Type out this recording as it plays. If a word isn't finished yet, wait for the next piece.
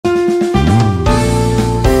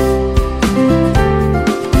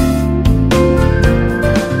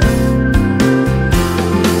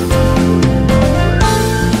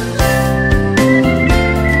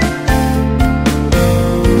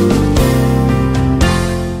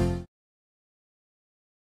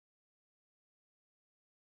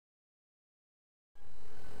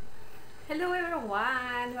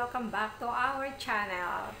welcome back to our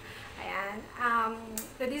channel. Ayan,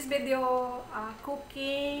 today's video,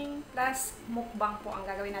 cooking plus mukbang po ang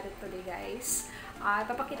gagawin natin today, guys.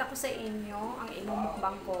 Papakita ko sa inyo ang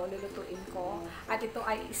mukbang ko, lulutuin ko. At ito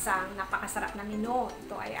ay isang napakasarap na menu.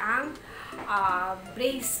 Ito ay ang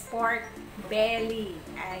braised pork belly.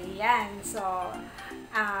 Ayan, so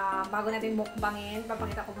bago natin mukbangin,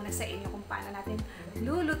 papakita ko muna sa inyo kung paano natin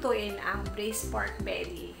lulutuin ang braised pork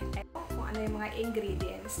belly. Kung ano yung mga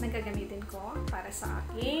ingredients na gagamitin ko para sa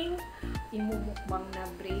aking imumukbang na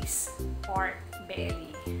braised pork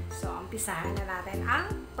belly. So, umpisahan na natin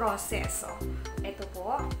ang proseso. Ito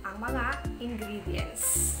po ang mga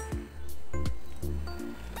ingredients.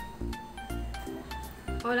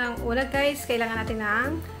 Unang-una, guys, kailangan natin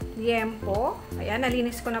ng liempo. Ayan,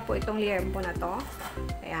 nalinis ko na po itong liempo na to.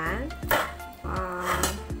 Ayan.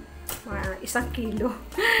 Mga 1 kilo.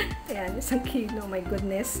 Ayan, 1 kilo. My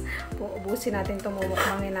goodness. Ubusin natin itong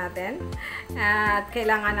mumukbangin natin. At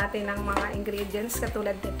kailangan natin ng mga ingredients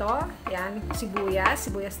katulad nito. Ayan,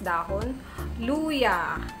 sibuyas dahon,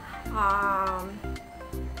 luya,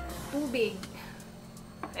 tubig.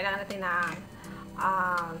 Kailangan natin ng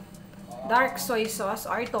dark soy sauce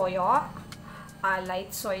or toyo,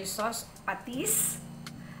 light soy sauce, patis,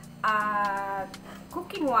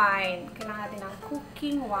 cooking wine. Kailangan natin ng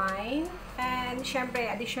cooking wine. And syempre,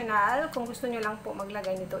 additional, kung gusto nyo lang po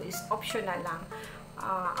maglagay nito is optional lang.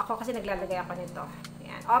 Ako kasi naglalagay ako nito.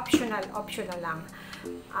 Ayan, optional lang.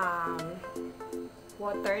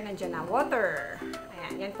 Water, nandiyan na. Water.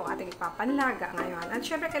 Ayan, yan po ating ipapanlaga ngayon. At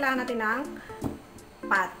syempre, kailangan natin ng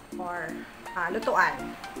pot or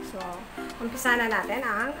lutuan. So, umpisa na natin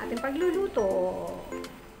ang ating pagluluto.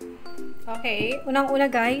 Okay, unang-una,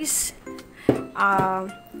 guys,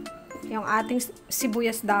 yung ating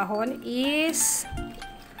sibuyas dahon is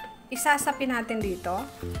isasapin natin dito.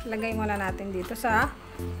 Lagay muna natin dito sa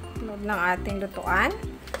loob ng ating lutuan.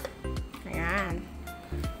 Ayan.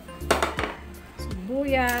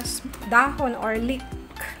 Sibuyas dahon or leek.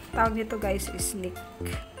 Tawag nito, guys, is leek.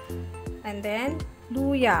 And then,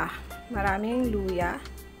 luya. Maraming luya.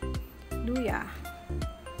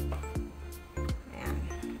 Ayan.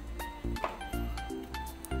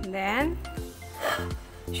 And then,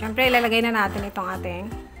 syempre, ilalagay na natin itong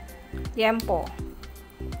ating liempo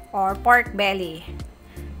or pork belly.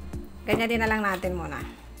 Ganyan din na lang natin muna.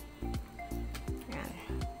 Ayan.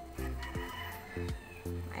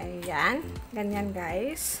 Ayan. Ganyan,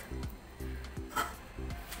 guys.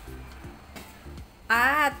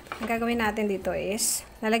 At, ang gagawin natin dito is,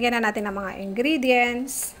 lalagyan na natin ng mga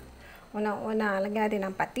ingredients. Unang-una, lagyan natin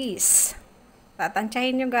ng patis.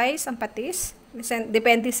 Tatansyahin nyo, guys, ang patis.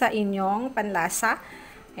 Depende sa inyong panlasa.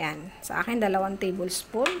 Ayan, sa akin 2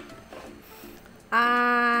 tablespoon.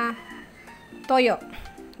 Toyo.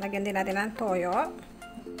 Lagyan din natin ng toyo.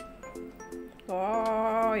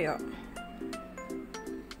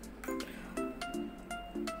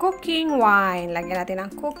 Cooking wine. Lagyan natin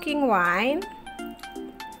ng cooking wine.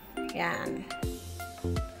 Ayan.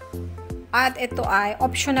 At ito ay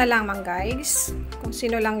optional lang, guys. Kung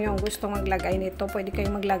sino lang yung gusto maglagay nito, pwede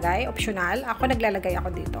kayong maglagay. Optional. Ako naglalagay ako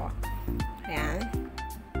dito. Ayan.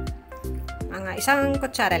 Mga 1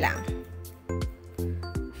 kutsara lang.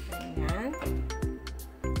 Ayan.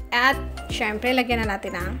 At, syempre, lagyan na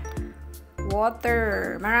natin ng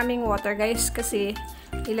water. Maraming water, guys, kasi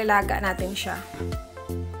ilalaga natin siya.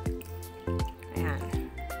 Ayan.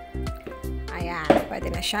 Ayan. Pwede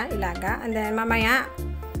na siya ilaga. And then, mamaya,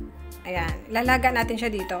 ayan, ilalaga natin siya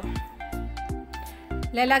dito.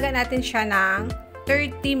 Ilalaga natin siya ng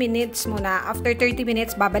 30 minutes muna. After 30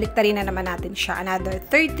 minutes, babalik na rin na naman natin siya. Another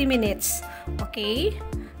 30 minutes. Okay?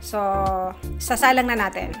 So, sasalang na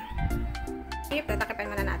natin. Okay,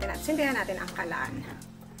 tatakipin muna natin at sindihan natin ang kalan.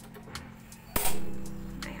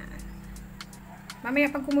 Ayan. Mamaya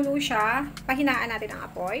pag kumulo siya, pahinaan natin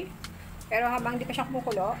ang apoy. Pero habang di pa siya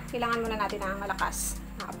kumukulo, kailangan muna natin ang malakas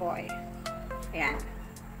na apoy. Ayan.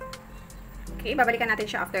 Okay, babalikan natin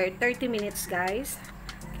siya after 30 minutes, guys.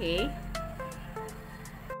 Okay.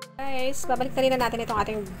 Guys, babalik na rin na natin itong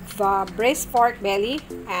ating braised pork belly.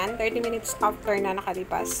 And 30 minutes after na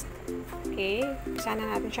nakalipas. Okay. Sana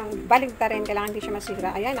natin siyang baligtarin. Kailangan hindi siya masira.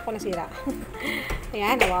 Ayan, ako nasira.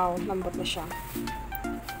 Ayan, wow. Lambot na siya.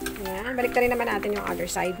 Ayan. Balik na rin naman natin yung other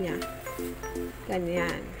side niya.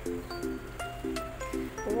 Ganyan.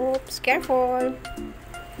 Oops, careful.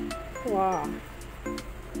 Wow.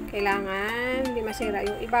 Kailangan hindi masira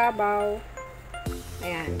yung ibabaw.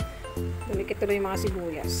 Ayan. Dumikit tuloy yung mga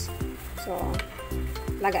sibuyas. So,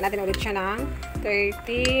 laga natin ulit siya ng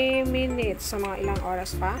 30 minutes. So, mga ilang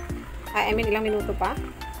oras pa. I mean, ilang minuto pa.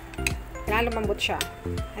 Kailangan lumambot siya.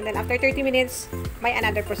 And then, after 30 minutes, may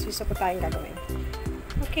another proseso po tayong gagawin.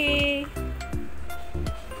 Okay.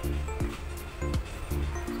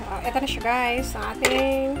 So, ito na siya guys, ang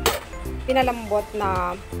ating pinalambot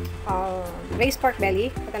na braised pork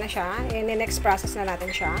belly. Ito na siya. I-next process na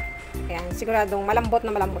natin siya. Ayan, siguradong malambot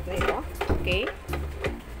na ito. Okay.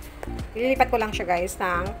 Ililipat ko lang siya guys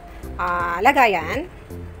ng lagayan.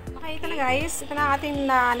 Okay, ito na guys. Ito na ating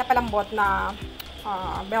napalambot na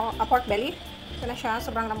pork belly. Ito na siya.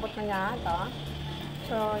 Sobrang lambot na niya. Ito.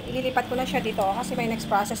 So, ililipat ko na siya dito kasi may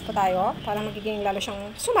next process pa tayo para magiging lalo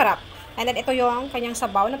siyang sumarap. And then, ito yung kanyang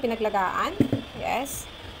sabaw na pinaglagaan. Yes.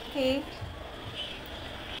 Okay.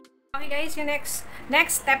 Okay guys, yung next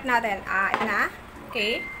step natin. Ito na.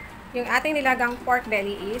 Okay. Yung ating nilagang pork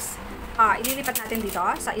belly is ililipat natin dito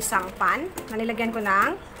sa isang pan na nilagyan ko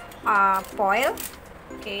ng foil.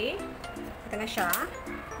 Okay. Ito na siya.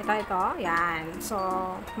 Ito. Yan. So,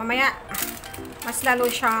 mamaya, mas lalo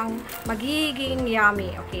siyang magiging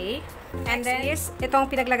yummy. Okay. And then,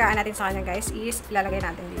 itong pinaglagaan natin sa kanya guys is ilalagay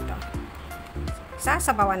natin dito.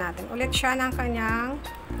 Sasabawan natin ulit siya ng kanyang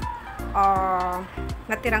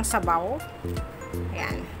natirang sabaw.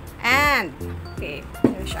 Ayan. And, okay.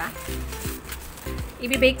 Ayan siya.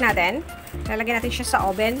 I-bake natin. Lalagyan natin siya sa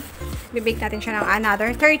oven. I-bake natin siya ng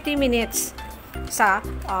another 30 minutes sa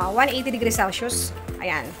 180 degrees Celsius.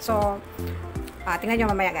 Ayan. So, tingnan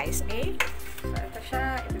nyo mamaya guys. Okay? So, ito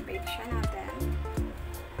siya. I-bake siya natin.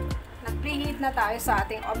 Nag-preheat na tayo sa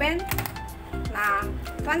ating oven. Na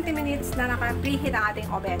 20 minutes na naka-preheat ang ating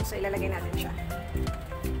oven. So, ilalagay natin siya.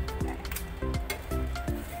 Okay.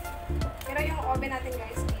 Pero yung oven natin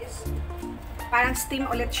guys is parang steam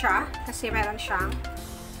ulit siya kasi meron siyang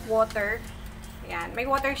water. Ayan. May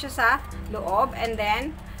water siya sa loob and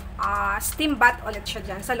then steam bath ulit siya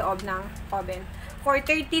dyan sa loob ng oven for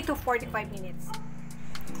 30 to 45 minutes.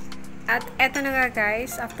 At eto na nga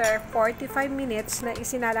guys, after 45 minutes na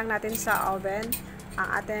isinalang natin sa oven ang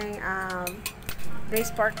ating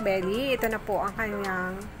braised pork belly. Ito na po ang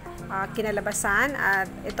kanyang kinalabasan at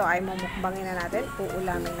ito ay mumukbangin na natin,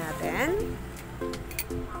 uulamin natin.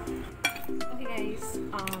 Okay guys,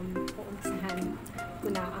 uumpisahan ko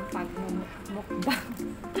na ang pag-mukbang.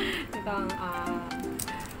 Ito ang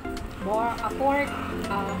pork,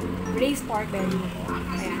 braised pork belly na po.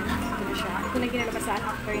 Ayan, ito na siya. Ito na kinalabasan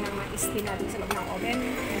after na ma-steam natin sa loob ng oven.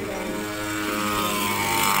 And then,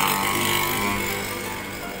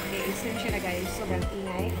 steam siya na guys. Sobrang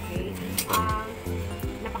ingay. Okay.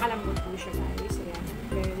 Napakalambot po siya guys. Ayan.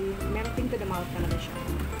 Very, melting to the mouth talaga siya.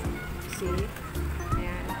 See?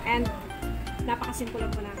 Ayan. And, napakasimple lang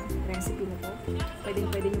po ng recipe na po. Pwede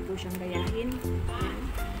nyo po siyang gayahin. Ayan.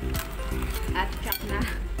 At check na.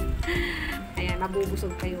 Ayan.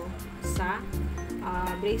 Mabubusog kayo sa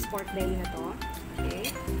braised pork belly na to. Okay.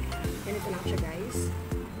 Ganito lang siya guys.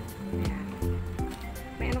 Ayan.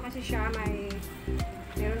 May ano kasi siya,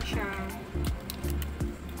 meron siyang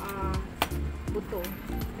buto.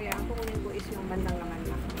 Kaya ang kukunin ko is yung bandang laman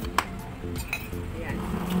lang. Ayan.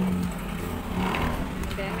 And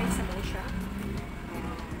then, may sabaw siya.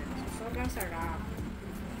 Ayan. So, sobrang sarap.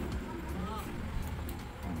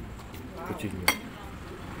 Wow. Kuchilyo.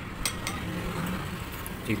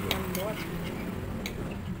 Lambot.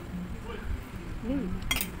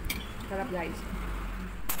 Sarap guys.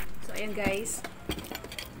 So, ayan guys.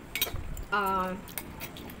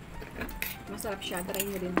 Masarap siya. Try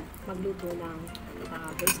nyo din magluto ng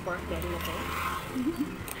braised pork belly na to.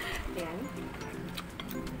 Ayan.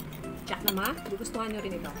 Tsak naman. Gugustuhan nyo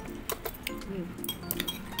rin ito.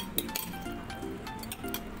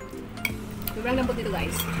 Sobrang lambot nito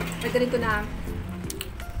guys. Pwede rin ito na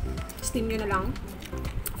steam nyo na lang.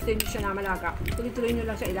 After nyo siya na malaga. Tuloy-tuloy nyo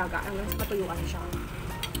lang siya ilaga hanggang matuyuan siya.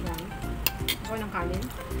 Ayan. Ako ng kanin.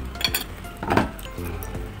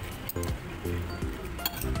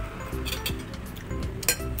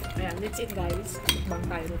 Ayan, that's it guys. Mukbang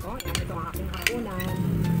tayo nito. Ayan, ito ang aking hapunan.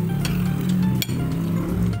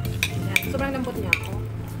 Ayan, sobrang lambot niya ako.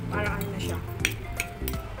 Parang ano na siya.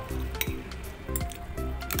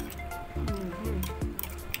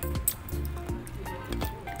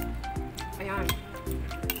 Ayan.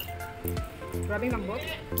 Grabing lambot.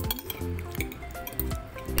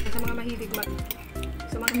 Ito sa mga mahilig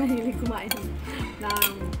kumain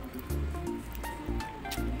ng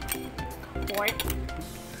pork.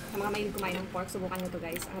 Sa mga mahilig kumain ng pork, subukan nyo to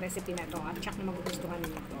guys. Ang recipe na to. At tsak na magugustuhan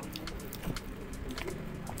nyo to.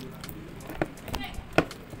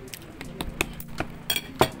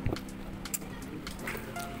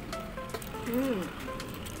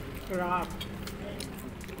 Sarap.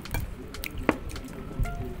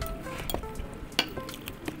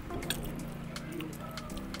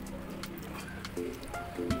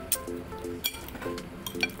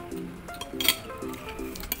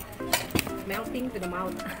 cooking to the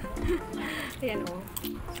mouth. Ayan o.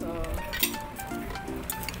 So,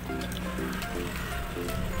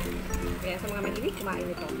 kaya sa mga mahilig, kumain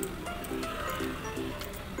ito.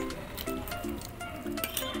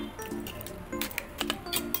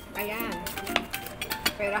 Ayan.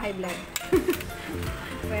 Pera high blood.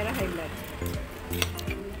 Pera high blood.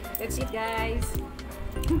 That's it, guys.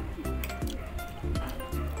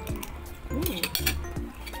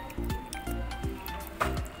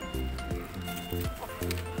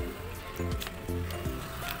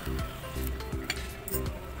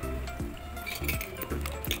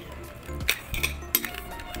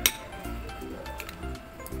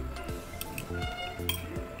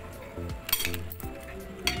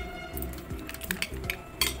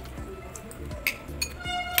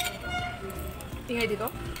 Ingay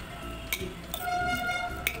dito.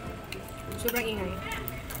 Sobrang ingay.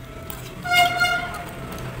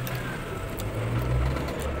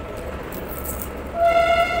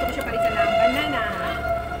 Ito ko siya palitan ng banana.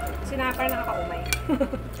 Sinapar nakakaumay.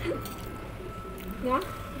 No?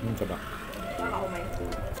 Ito ba? Nakakaumay.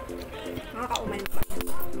 Nakakaumay pa.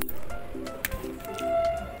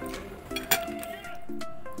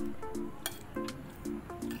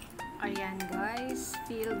 Ayan guys,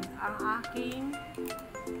 filled ang aking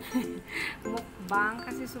mukbang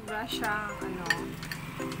kasi sobra siyang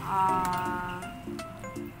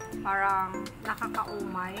parang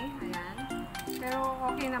nakakaumay. Ayan. Pero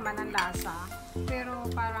okay naman ang lasa. Pero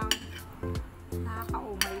parang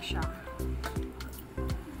nakakaumay siya.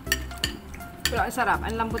 Pero ang sarap.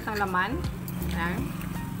 Ang lambot ng laman. Ayan.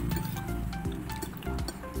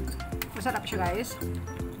 Masarap siya guys.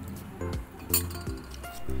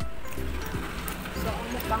 So, ang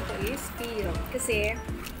mukbang ko is filled. Kasi,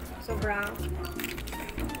 sobrang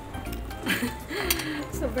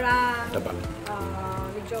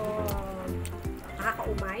medyo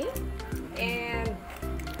nakakaumay. And,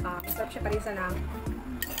 masarap siya parisa ng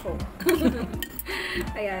coke.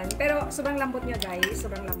 Ayan. Pero, sobrang lambot niya guys.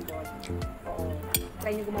 Sobrang lambot. Oo.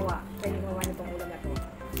 Try nyo gumawa. Try nyo gumawa nitong ulam na to.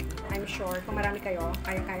 I'm sure, kung marami kayo,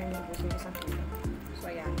 kaya-kaya nyo gusto yung isang kilo.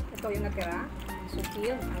 So, ayan. Ito yung natira. So,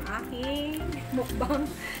 filled ang aking mukbang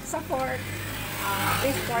sa pork.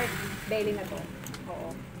 Braised pork belly na to. Oo.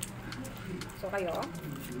 So, kayo,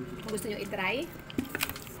 kung gusto nyo i-try,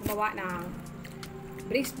 gumawa ng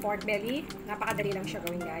braised pork belly. Napakadali lang siya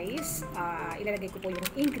gawin, guys. Ilalagay ko po yung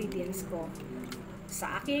ingredients ko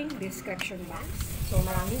sa aking description box. So,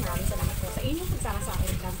 maraming salamat po sa inyong pagsama sa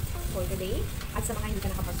aking vlog for today. At sa mga hindi ka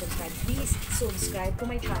nakapag-subscribe, please subscribe to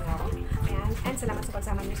my channel. Ayan. And salamat sa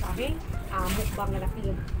pagsama niyo sa aking mukbang na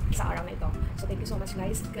na-film sa araw na ito. So, thank you so much,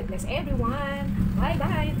 guys. God bless everyone.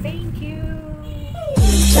 Bye-bye. Thank you.